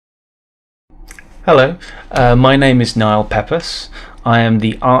Hello, my name is Niall Peppers. I am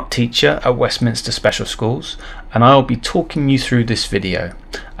the art teacher at Westminster Special Schools, and I will be talking you through this video,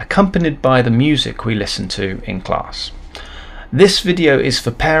 accompanied by the music we listen to in class. This video is for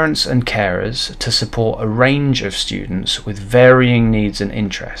parents and carers to support a range of students with varying needs and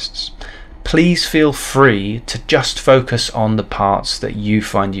interests. Please feel free to just focus on the parts that you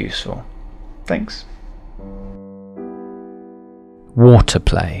find useful. Thanks. Water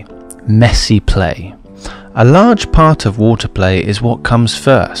play. Messy play. A large part of water play is what comes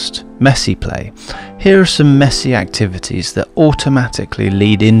first, messy play. Here are some messy activities that automatically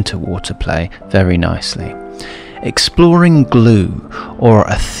lead into water play very nicely. Exploring glue, or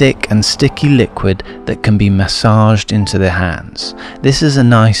a thick and sticky liquid that can be massaged into the hands. This is a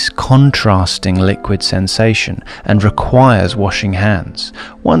nice contrasting liquid sensation and requires washing hands.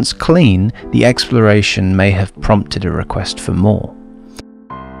 Once clean, the exploration may have prompted a request for more.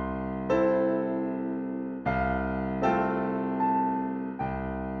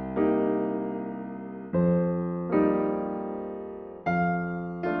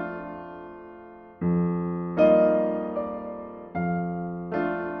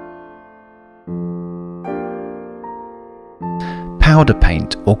 Powder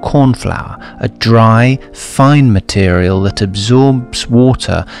paint or cornflour, a dry, fine material that absorbs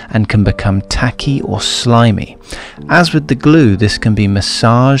water and can become tacky or slimy. As with the glue, this can be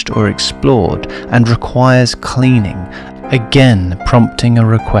massaged or explored and requires cleaning, again prompting a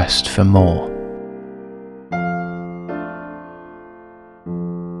request for more.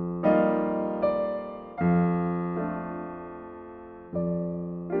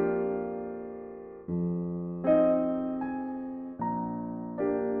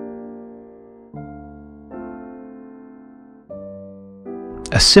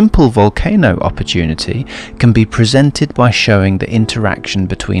 A simple volcano opportunity can be presented by showing the interaction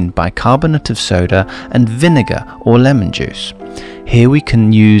between bicarbonate of soda and vinegar or lemon juice. Here we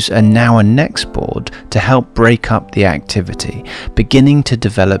can use a now and next board to help break up the activity, beginning to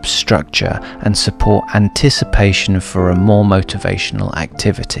develop structure and support anticipation for a more motivational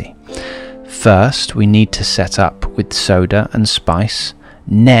activity. First, we need to set up with soda and spice.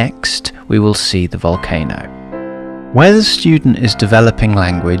 Next, we will see the volcano. Where the student is developing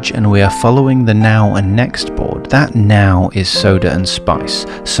language and we are following the now and next board, that now is soda and spice.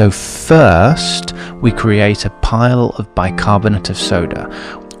 So first, we create a pile of bicarbonate of soda.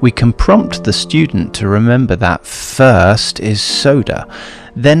 We can prompt the student to remember that first is soda,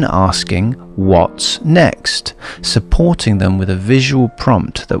 then asking what's next, supporting them with a visual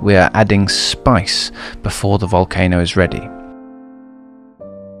prompt that we are adding spice before the volcano is ready.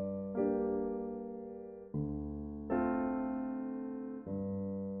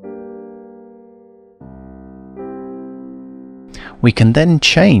 We can then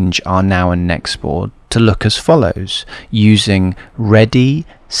change our now and next board to look as follows, using ready,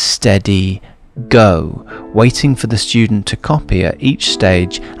 steady, go, waiting for the student to copy at each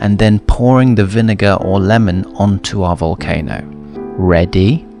stage and then pouring the vinegar or lemon onto our volcano.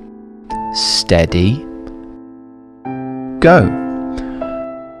 Ready, steady, go.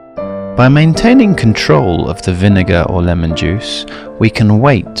 By maintaining control of the vinegar or lemon juice, we can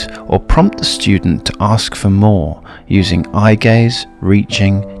wait or prompt the student to ask for more using eye gaze,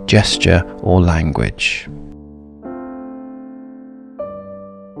 reaching, gesture or language.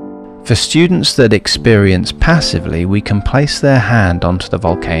 For students that experience passively, we can place their hand onto the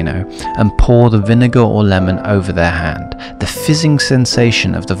volcano and pour the vinegar or lemon over their hand. The fizzing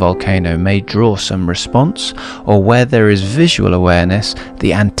sensation of the volcano may draw some response, or where there is visual awareness,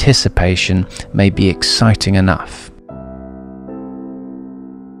 the anticipation may be exciting enough.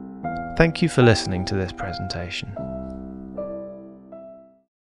 Thank you for listening to this presentation.